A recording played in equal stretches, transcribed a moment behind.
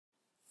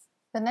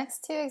The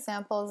next two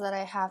examples that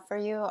I have for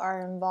you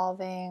are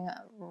involving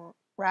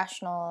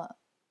rational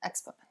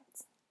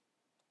exponents.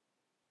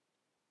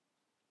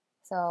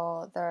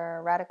 So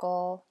they're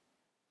radical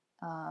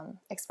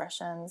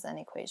expressions and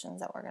equations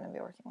that we're going to be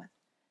working with.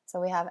 So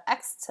we have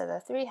x to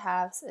the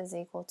 3/2 is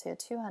equal to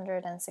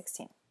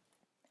 216.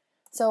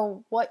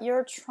 So what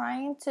you're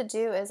trying to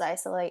do is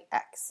isolate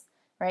x,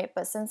 right?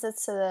 But since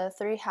it's to the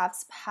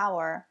 3/2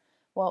 power,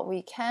 what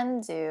we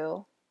can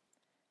do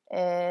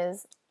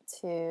is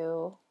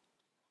to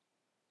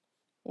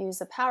use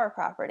the power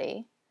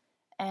property,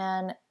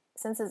 and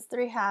since it's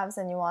 3/2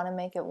 and you want to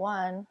make it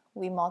 1,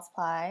 we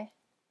multiply,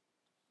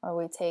 or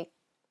we take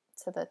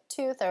to the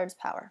 2/3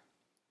 power.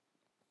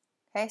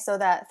 Okay, so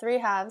that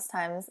 3/2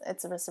 times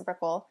its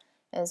reciprocal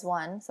is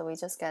 1, so we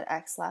just get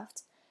x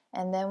left.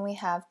 And then we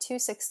have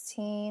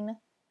 216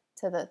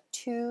 to the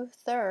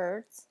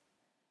 2/3,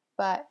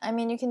 but I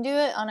mean you can do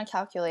it on a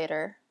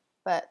calculator,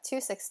 but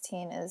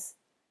 216 is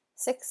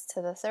 6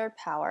 to the 3rd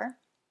power.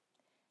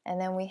 And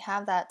then we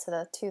have that to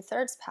the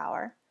 2/3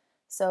 power.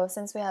 So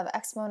since we have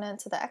exponent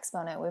to the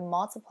exponent, we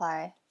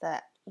multiply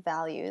the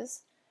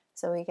values.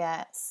 So we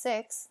get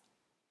 6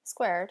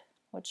 squared,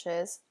 which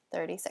is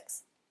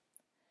 36.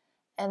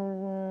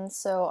 And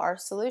so our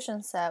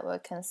solution set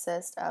would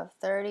consist of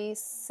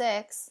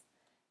 36,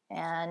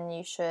 and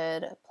you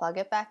should plug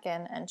it back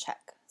in and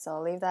check. So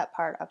I'll leave that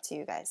part up to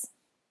you guys.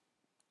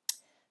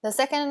 The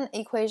second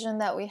equation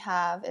that we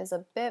have is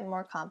a bit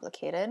more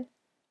complicated,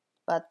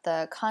 but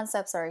the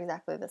concepts are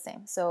exactly the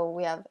same. So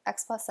we have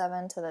x plus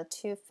 7 to the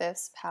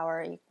 2/5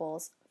 power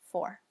equals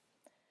 4.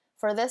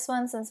 For this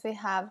one, since we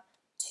have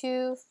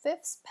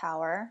 2/5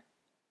 power,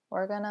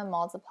 we're going to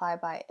multiply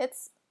by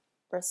its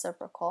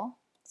reciprocal.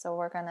 So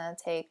we're going to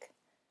take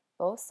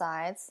both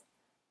sides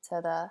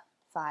to the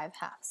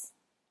 5/2.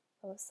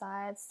 Both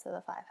sides to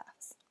the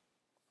 5/2.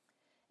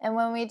 And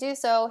when we do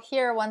so,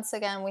 here once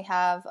again we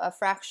have a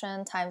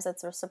fraction times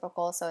its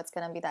reciprocal, so it's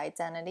going to be the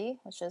identity,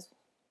 which is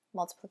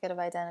multiplicative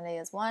identity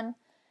is 1.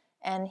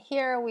 And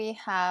here we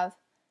have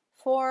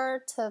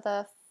 4 to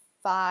the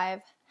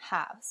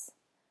 5/2.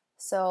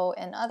 So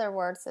in other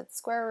words, it's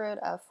square root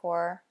of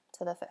 4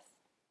 to the 5th.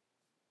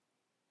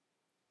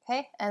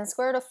 Okay, and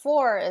square root of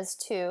 4 is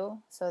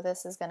 2, so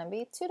this is going to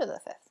be 2 to the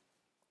 5th,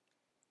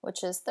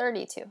 which is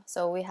 32.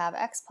 So we have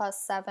x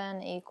plus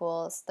 7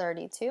 equals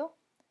 32.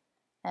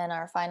 And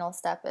our final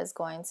step is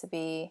going to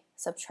be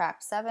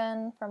subtract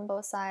 7 from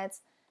both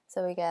sides.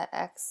 So we get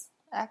x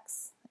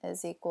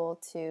is equal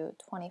to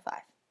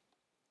 25.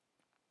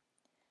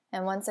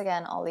 And once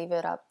again, I'll leave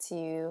it up to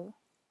you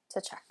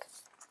to check.